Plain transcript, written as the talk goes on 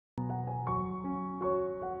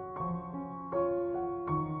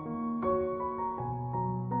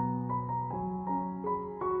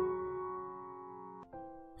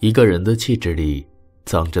一个人的气质里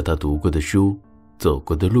藏着他读过的书、走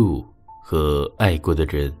过的路和爱过的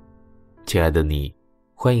人。亲爱的你，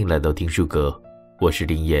欢迎来到听书阁，我是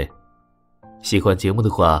林岩。喜欢节目的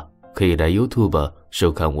话，可以来 YouTube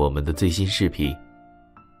收看我们的最新视频。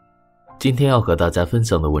今天要和大家分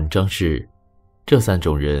享的文章是：这3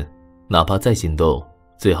种人，哪怕再心动，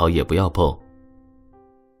最好也不要碰。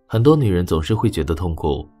很多女人总是会觉得痛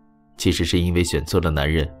苦，其实是因为选错了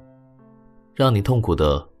男人。让你痛苦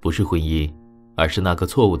的不是婚姻，而是那个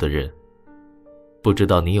错误的人。不知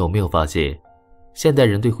道你有没有发现，现代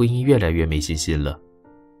人对婚姻越来越没信心了。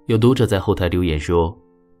有读者在后台留言说，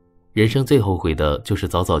人生最后悔的就是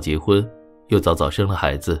早早结婚，又早早生了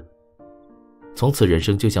孩子。从此人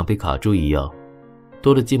生就像被卡住一样，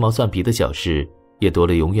多了鸡毛蒜皮的小事，也多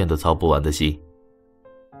了永远都操不完的心。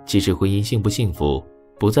其实婚姻幸不幸福，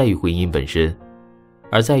不在于婚姻本身，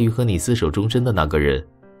而在于和你厮守终身的那个人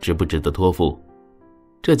值不值得托付。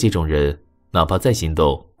这几种人，哪怕再心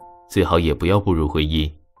动，最好也不要步入婚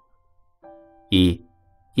姻。1.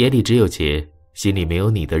 眼里只有钱，心里没有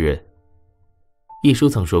你的人。一书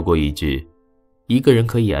曾说过一句，一个人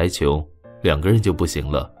可以挨穷，2个人就不行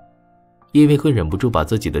了，因为会忍不住把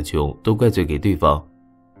自己的穷都怪罪给对方。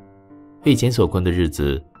为钱所困的日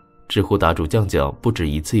子，知乎答主酱酱不止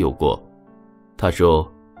一次有过。他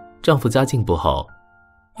说，丈夫家境不好，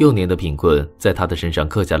幼年的贫困在他的身上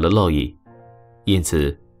刻下了烙印，因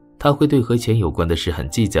此他会对和钱有关的事很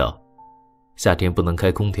计较。夏天不能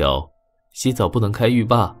开空调，洗澡不能开浴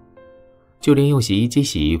霸，就连用洗衣机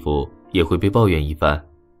洗衣服也会被抱怨一番。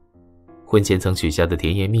婚前曾许下的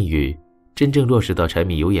甜言蜜语，真正落实到柴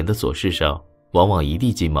米油盐的琐事上，往往一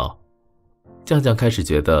地鸡毛。酱酱开始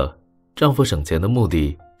觉得，丈夫省钱的目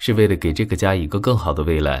的是为了给这个家一个更好的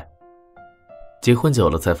未来。结婚久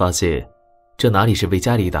了才发现，这哪里是为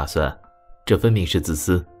家里打算，这分明是自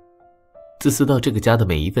私。自私到这个家的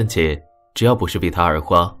每一分钱，只要不是为他而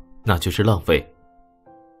花，那就是浪费。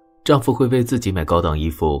丈夫会为自己买高档衣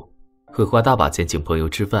服，会花大把钱请朋友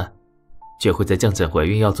吃饭，却会在酱酱怀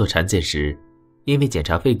孕要做产检时，因为检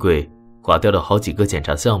查费贵，划掉了好几个检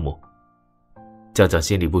查项目。酱酱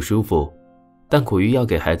心里不舒服，但苦于要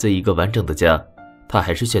给孩子一个完整的家，她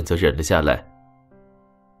还是选择忍了下来。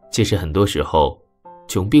其实很多时候，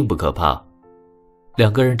穷并不可怕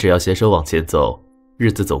，2个人只要携手往前走，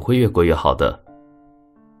日子总会越过越好的。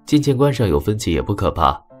金钱观上有分歧也不可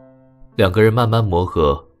怕，2个人慢慢磨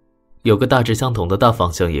合，有个大致相同的大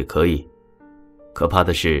方向也可以。可怕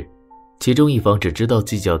的是，其中一方只知道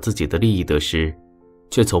计较自己的利益得失，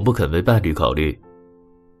却从不肯为伴侣考虑。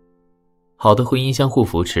好的婚姻相互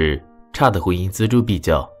扶持，差的婚姻锱铢必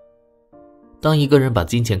较。当一个人把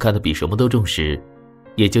金钱看得比什么都重时，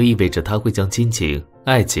也就意味着他会将亲情、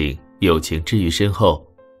爱情、友情置于身后。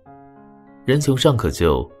人穷尚可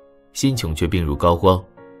救，心穷却病入膏肓。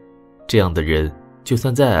这样的人，就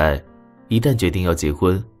算再爱，一旦决定要结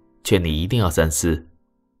婚，劝你一定要三思。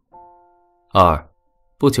2.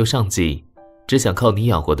 不求上进，只想靠你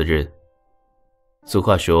养活的人。俗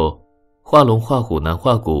话说，画龙画虎难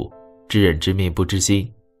画骨，知人知面不知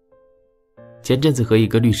心。前阵子和一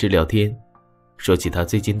个律师聊天，说起他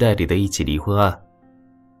最近代理的一起离婚案。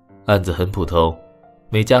案子很普通，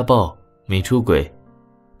没家暴，没出轨，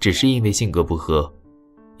只是因为性格不合，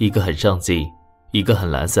一个很上进，一个很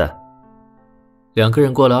懒散。2个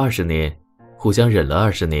人过了20年，互相忍了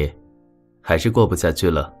20年，还是过不下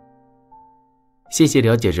去了。细细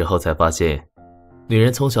了解之后才发现，女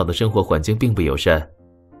人从小的生活环境并不友善，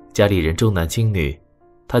家里人重男轻女，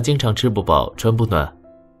她经常吃不饱穿不暖，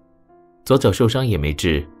左脚受伤也没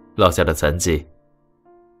治，落下了残疾。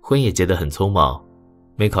婚也结得很匆忙，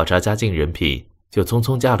没考察家境人品，就匆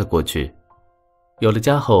匆嫁了过去。有了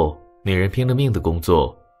家后，女人拼了命的工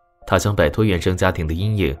作，她想摆脱原生家庭的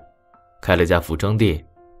阴影，开了家服装店，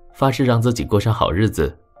发誓让自己过上好日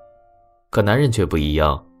子。可男人却不一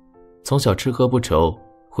样，从小吃喝不愁，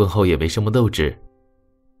婚后也没什么斗志。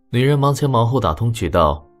女人忙前忙后打通渠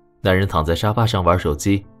道，男人躺在沙发上玩手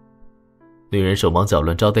机。女人手忙脚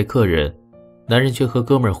乱招待客人，男人却和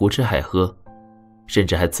哥们儿胡吃海喝，甚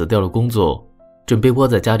至还辞掉了工作，准备窝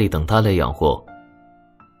在家里等他来养活。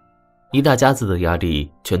一大家子的压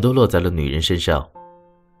力全都落在了女人身上。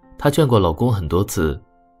她劝过老公很多次，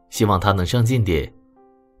希望他能上进点，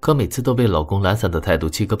可每次都被老公懒散的态度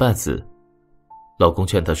气个半死。老公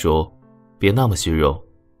劝她说，别那么虚荣，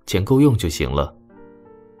钱够用就行了。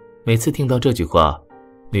每次听到这句话，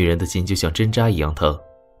女人的心就像针扎一样疼。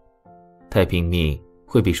太拼命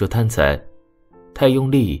会被说贪财，太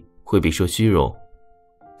用力会被说虚荣，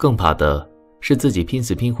更怕的是自己拼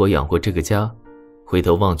死拼活养活这个家，回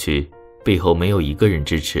头望去，背后没有一个人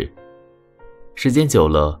支持。时间久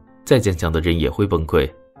了，再坚强的人也会崩溃。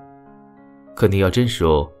可你要真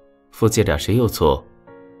说，夫妻俩谁有错？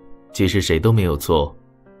其实谁都没有错，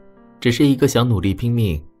只是一个想努力拼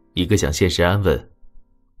命，一个想现实安稳。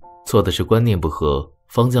错的是观念不合，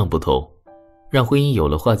方向不同，让婚姻有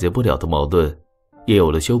了化解不了的矛盾，也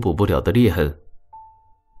有了修补不了的裂痕。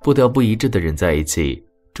步调不一致的人在一起，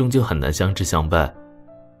终究很难相知相伴，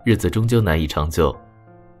日子终究难以长久。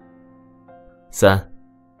3.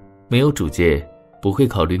 没有主见，不会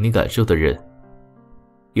考虑你感受的人。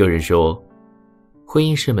有人说，婚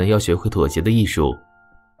姻是门要学会妥协的艺术，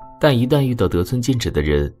但一旦遇到得寸进尺的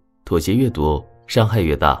人，妥协越多，伤害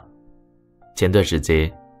越大。前段时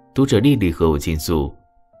间，读者丽丽和我倾诉，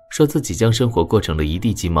说自己将生活过成了一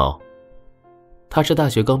地鸡毛。她是大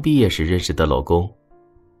学刚毕业时认识的老公，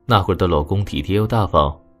那会儿的老公体贴又大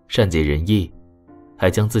方，善解人意，还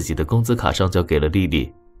将自己的工资卡上交给了丽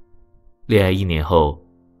丽。恋爱1年后，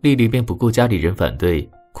丽丽便不顾家里人反对，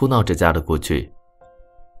哭闹着嫁了过去。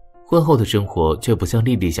婚后的生活却不像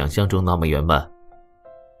丽丽想象中那么圆满。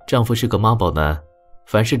丈夫是个妈宝男，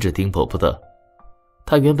凡事只听婆婆的。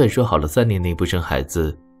她原本说好了3年内不生孩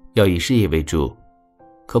子，要以事业为主，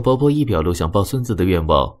可婆婆一表露想抱孙子的愿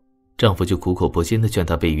望，丈夫就苦口婆心地劝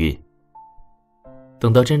她备孕。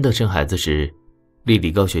等到真的生孩子时，丽丽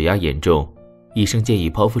高血压严重，医生建议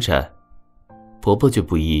剖腹产，婆婆却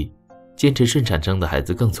不依，坚持顺产生的孩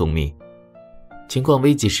子更聪明。情况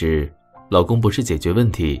危急时，老公不是解决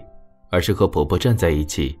问题，而是和婆婆站在一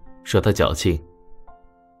起，说她矫情。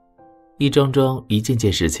一桩桩一件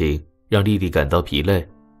件事情让丽丽感到疲累。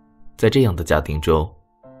在这样的家庭中，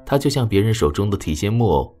她就像别人手中的提线木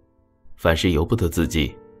偶，凡事由不得自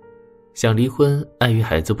己。想离婚，碍于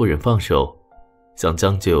孩子不忍放手，想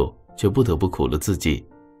将就，却不得不苦了自己。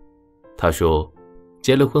她说，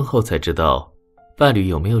结了婚后才知道，伴侣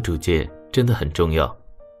有没有主见真的很重要。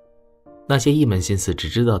那些一门心思只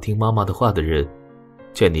知道听妈妈的话的人，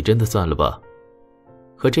劝你真的算了吧。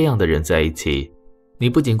和这样的人在一起，你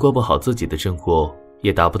不仅过不好自己的生活，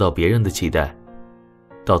也达不到别人的期待，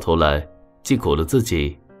到头来既苦了自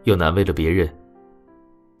己，又难为了别人。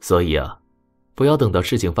所以啊，不要等到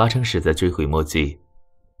事情发生时再追悔莫及，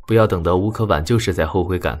不要等到无可挽救时再后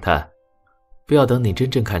悔感叹，不要等你真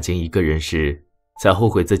正看清一个人时，才后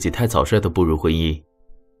悔自己太草率地步入婚姻。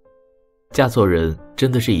嫁错人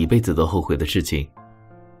真的是一辈子都后悔的事情。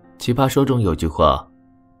奇葩说中有句话，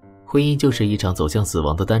婚姻就是一场走向死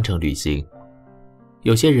亡的单程旅行。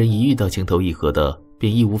有些人一遇到情投意合的，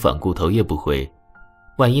便义无反顾，头也不回，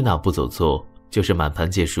万一哪步走错，就是满盘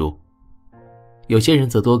皆输。有些人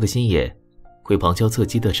则多个心眼，会旁敲侧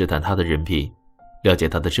击地试探他的人品，了解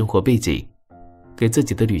他的生活背景，给自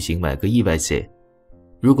己的旅行买个意外险。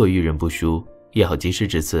如果遇人不淑，也好及时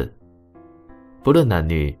止损。不论男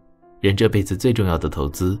女，人这辈子最重要的投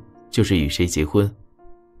资就是与谁结婚。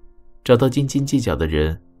找到斤斤计较的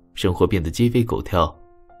人，生活变得鸡飞狗跳；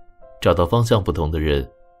找到方向不同的人，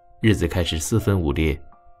日子开始四分五裂；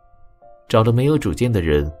找了没有主见的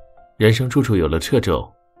人，人生处处有了掣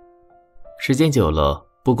肘。时间久了，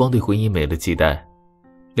不光对婚姻没了期待，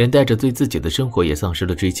连带着对自己的生活也丧失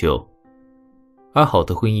了追求。而好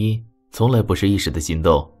的婚姻从来不是一时的心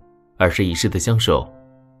动，而是一世的相守。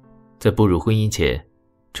在步入婚姻前，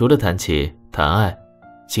除了谈钱谈爱，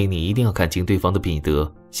请你一定要看清对方的品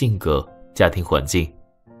德、性格、家庭环境，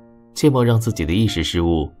切莫让自己的一时失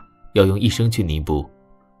误要用一生去弥补。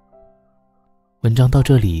文章到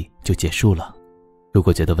这里就结束了，如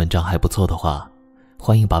果觉得文章还不错的话，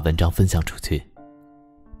欢迎把文章分享出去。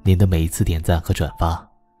您的每一次点赞和转发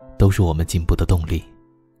都是我们进步的动力。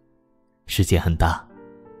世界很大，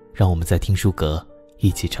让我们在听书阁一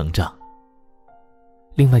起成长。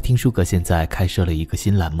另外，听书阁现在开设了一个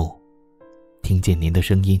新栏目，听见您的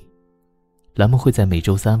声音。栏目会在每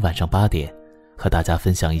周3晚上8点和大家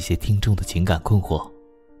分享一些听众的情感困惑，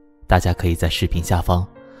大家可以在视频下方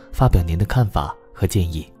发表您的看法和建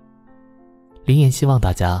议。林言希望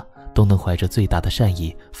大家都能怀着最大的善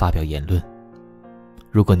意发表言论。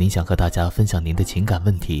如果您想和大家分享您的情感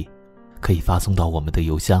问题，可以发送到我们的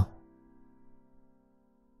邮箱。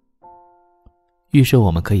预设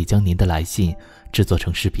我们可以将您的来信制作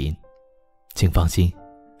成视频，请放心，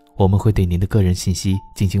我们会对您的个人信息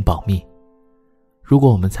进行保密。如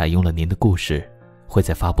果我们采用了您的故事，会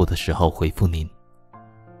在发布的时候回复您。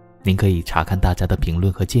您可以查看大家的评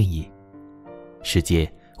论和建议，世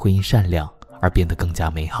界会因善良而变得更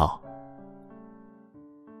加美好。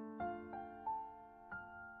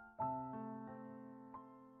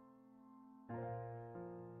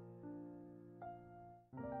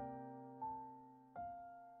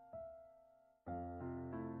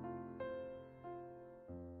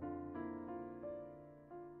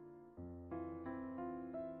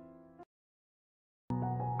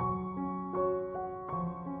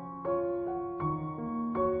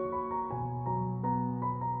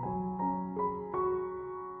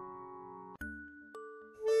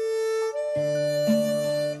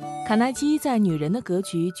卡耐基在《女人的格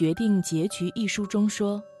局决定结局》一书中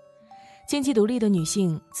说，经济独立的女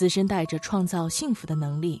性自身带着创造幸福的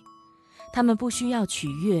能力，她们不需要取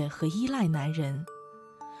悦和依赖男人，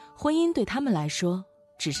婚姻对她们来说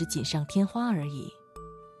只是锦上添花而已。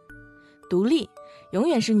独立永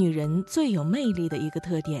远是女人最有魅力的一个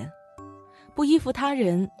特点，不依附他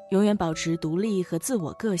人，永远保持独立和自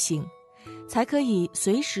我个性，才可以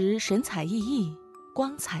随时神采奕奕，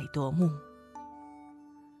光彩夺目。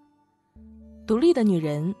独立的女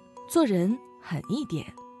人做人狠一点。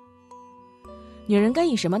女人该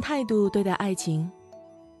以什么态度对待爱情？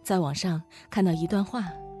在网上看到一段话，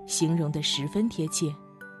形容得十分贴切。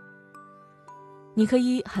你可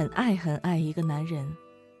以很爱很爱一个男人，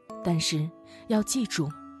但是要记住，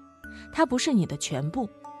他不是你的全部，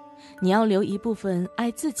你要留一部分爱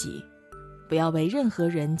自己，不要为任何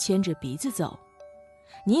人牵着鼻子走。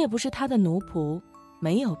你也不是他的奴仆，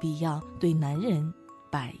没有必要对男人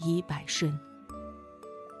百依百顺。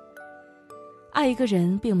爱一个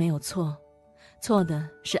人并没有错，错的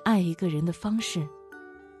是爱一个人的方式。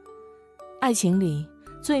爱情里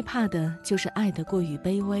最怕的就是爱得过于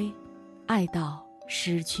卑微，爱到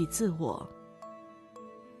失去自我。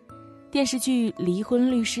电视剧《离婚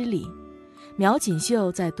律师》里，苗锦绣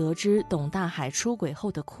在得知董大海出轨后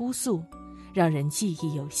的哭诉，让人记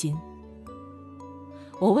忆犹新。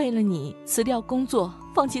我为了你辞掉工作，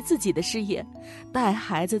放弃自己的事业，带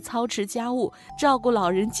孩子，操持家务，照顾老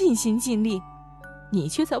人，尽心尽力，你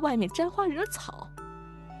却在外面沾花惹草，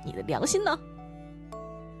你的良心呢？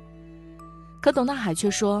可董大海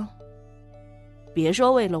却说，别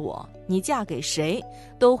说为了我，你嫁给谁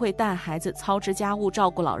都会带孩子，操持家务，照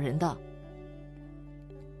顾老人的。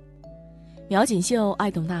苗锦绣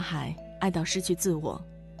爱董大海，爱到失去自我，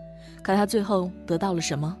可她最后得到了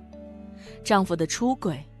什么？丈夫的出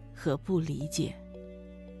轨和不理解。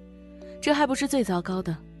这还不是最糟糕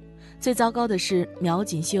的，最糟糕的是苗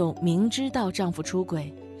锦绣明知道丈夫出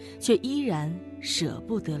轨，却依然舍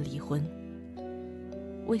不得离婚。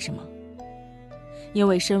为什么？因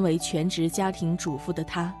为身为全职家庭主妇的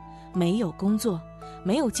她，没有工作，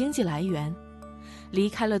没有经济来源，离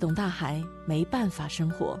开了董大海没办法生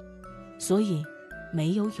活，所以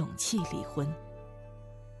没有勇气离婚。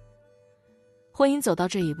婚姻走到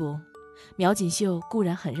这一步，苗锦绣固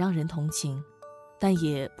然很让人同情，但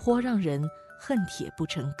也颇让人恨铁不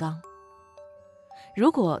成钢。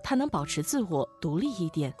如果她能保持自我，独立一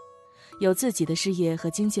点，有自己的事业和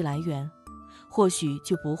经济来源，或许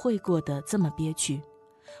就不会过得这么憋屈，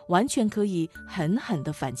完全可以狠狠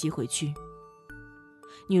地反击回去。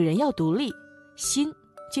女人要独立，心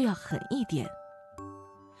就要狠一点。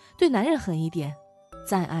对男人狠一点，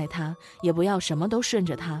再爱他也不要什么都顺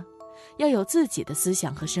着他，要有自己的思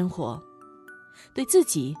想和生活。对自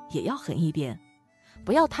己也要狠一点，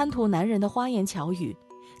不要贪图男人的花言巧语，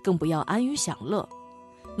更不要安于享乐，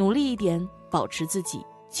努力一点，保持自己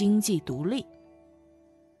经济独立。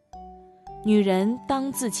女人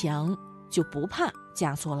当自强，就不怕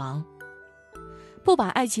嫁错郎。不把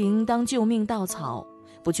爱情当救命稻草，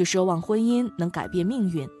不去奢望婚姻能改变命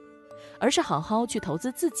运，而是好好去投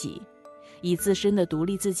资自己，以自身的独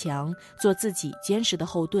立自强做自己坚实的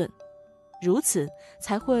后盾，如此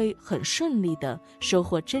才会很顺利地收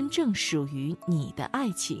获真正属于你的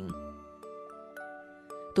爱情。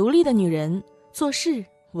独立的女人做事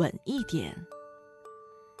稳一点。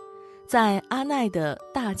在阿奈的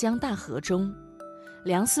《大江大河》中，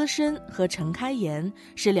梁思申和陈开颜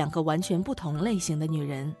是两个完全不同类型的女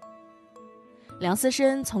人。梁思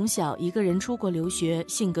申从小一个人出国留学，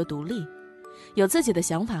性格独立，有自己的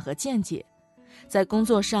想法和见解，在工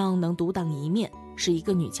作上能独当一面，是一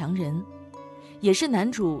个女强人，也是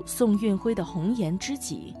男主宋运辉的红颜知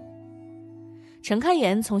己。陈开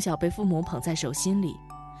颜从小被父母捧在手心里，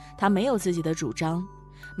她没有自己的主张，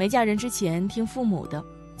没嫁人之前听父母的，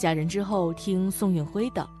嫁人之后听宋运辉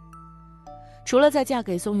的。除了在嫁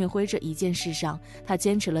给宋运辉这一件事上，她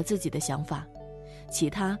坚持了自己的想法，其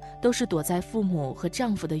他都是躲在父母和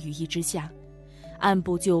丈夫的羽翼之下，按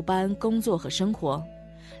部就班工作和生活，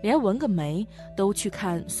连纹个眉都去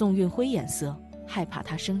看宋运辉眼色，害怕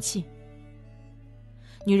他生气。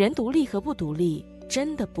女人独立和不独立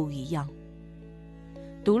真的不一样。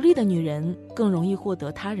独立的女人更容易获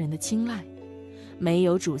得他人的青睐，没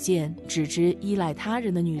有主见，只知依赖他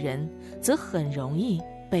人的女人，则很容易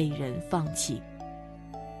被人放弃。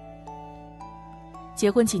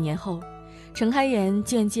结婚几年后，陈开颜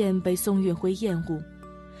渐渐被宋运辉厌恶，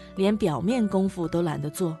连表面功夫都懒得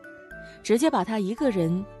做，直接把他一个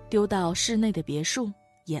人丢到室内的别墅，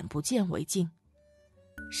眼不见为净。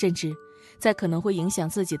甚至在可能会影响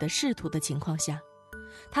自己的仕途的情况下，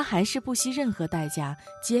他还是不惜任何代价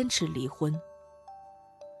坚持离婚。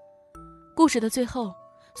故事的最后，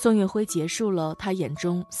宋运辉结束了他眼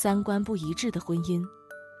中三观不一致的婚姻，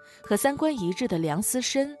和三观一致的梁思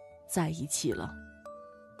申在一起了。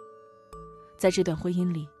在这段婚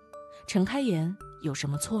姻里，陈开颜有什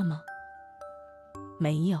么错吗？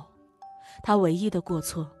没有，他唯一的过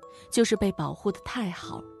错就是被保护得太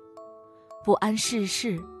好，不谙世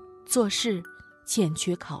事，做事欠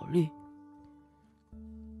缺考虑。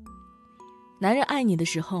男人爱你的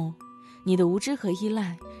时候，你的无知和依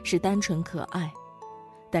赖是单纯可爱，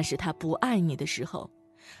但是他不爱你的时候，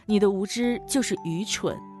你的无知就是愚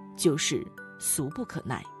蠢，就是俗不可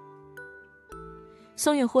耐。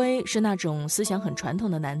宋运辉是那种思想很传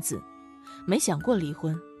统的男子，没想过离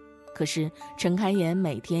婚，可是陈开颜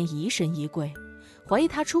每天疑神疑鬼，怀疑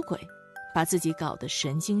他出轨，把自己搞得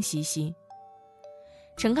神经兮兮。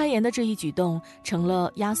陈开颜的这一举动成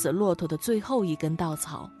了压死骆驼的最后一根稻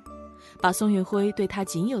草，把宋运辉对他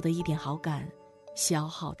仅有的一点好感消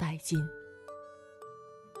耗殆尽。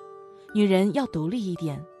女人要独立一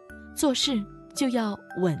点，做事就要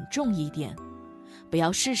稳重一点，不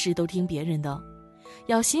要事事都听别人的，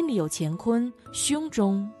要心里有乾坤，胸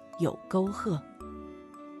中有沟壑。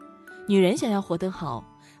女人想要活得好，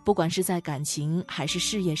不管是在感情还是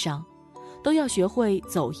事业上，都要学会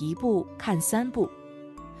走一步看三步，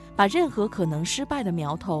把任何可能失败的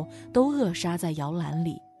苗头都扼杀在摇篮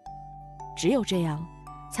里。只有这样，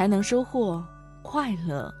才能收获快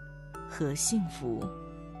乐和幸福。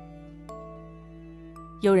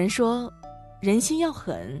有人说，人心要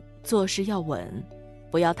狠，做事要稳，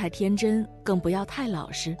不要太天真，更不要太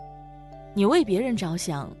老实。你为别人着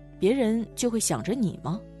想，别人就会想着你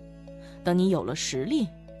吗？等你有了实力，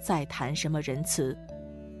再谈什么仁慈。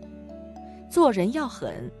做人要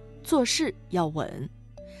狠，做事要稳，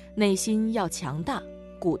内心要强大，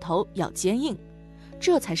骨头要坚硬，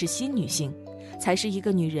这才是新女性，才是一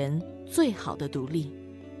个女人最好的独立。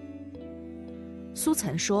苏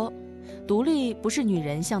岑说，独立不是女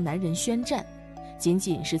人向男人宣战，仅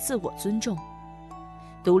仅是自我尊重。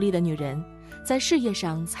独立的女人在事业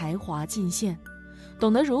上才华尽现，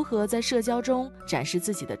懂得如何在社交中展示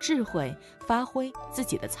自己的智慧，发挥自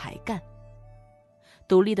己的才干。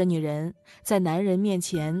独立的女人在男人面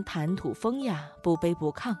前谈吐风雅，不卑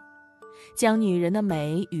不亢，将女人的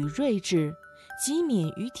美与睿智、机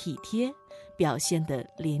敏与体贴表现得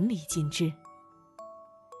淋漓尽致。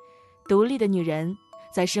独立的女人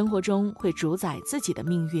在生活中会主宰自己的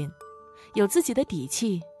命运，有自己的底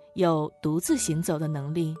气，有独自行走的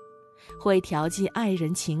能力，会调剂爱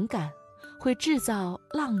人情感，会制造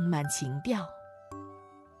浪漫情调。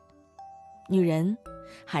女人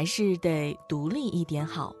还是得独立一点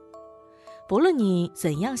好，不论你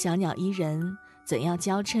怎样小鸟依人，怎样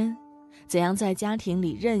娇嗔，怎样在家庭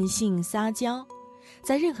里任性撒娇，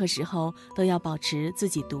在任何时候都要保持自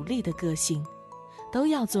己独立的个性，都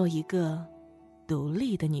要做一个独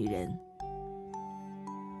立的女人。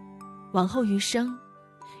往后余生，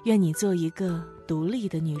愿你做一个独立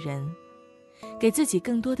的女人，给自己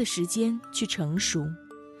更多的时间去成熟，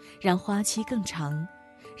让花期更长，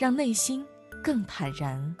让内心更坦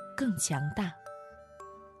然，更强大，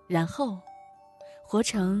然后活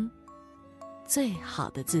成最好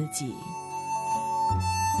的自己。